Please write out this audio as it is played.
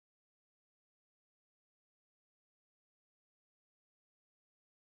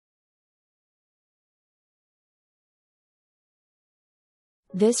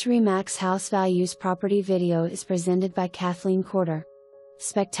This Remax House Values property video is presented by Kathleen Corder.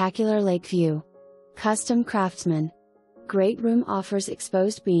 Spectacular lake view. Custom Craftsman. Great room offers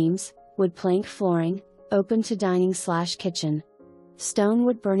exposed beams, wood plank flooring, open to dining/kitchen. Stone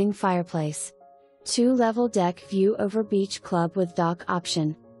wood burning fireplace. 2-level deck view over beach club with dock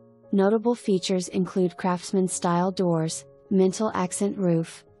option. Notable features include Craftsman style doors, mantle accent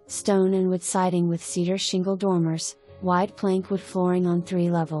roof, stone and wood siding with cedar shingle dormers, wide plank wood flooring on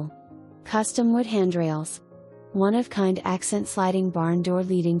 3-level. Custom wood handrails. One-of-kind accent sliding barn door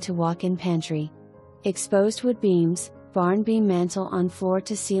leading to walk-in pantry. Exposed wood beams, barn beam mantle on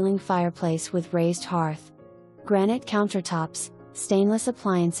floor-to-ceiling fireplace with raised hearth. Granite countertops, stainless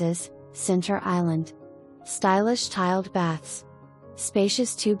appliances, center island. Stylish tiled baths.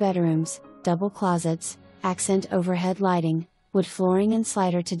 Spacious 2 bedrooms, double closets, accent overhead lighting, wood flooring and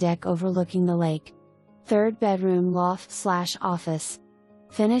slider to deck overlooking the lake. 3rd bedroom loft/office.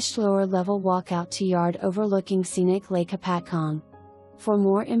 Finished lower level walkout to yard overlooking scenic Lake Hopatcong. For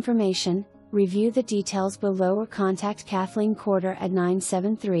more information, review the details below or contact Kathleen Corder at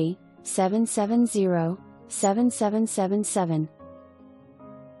 973-770-7777.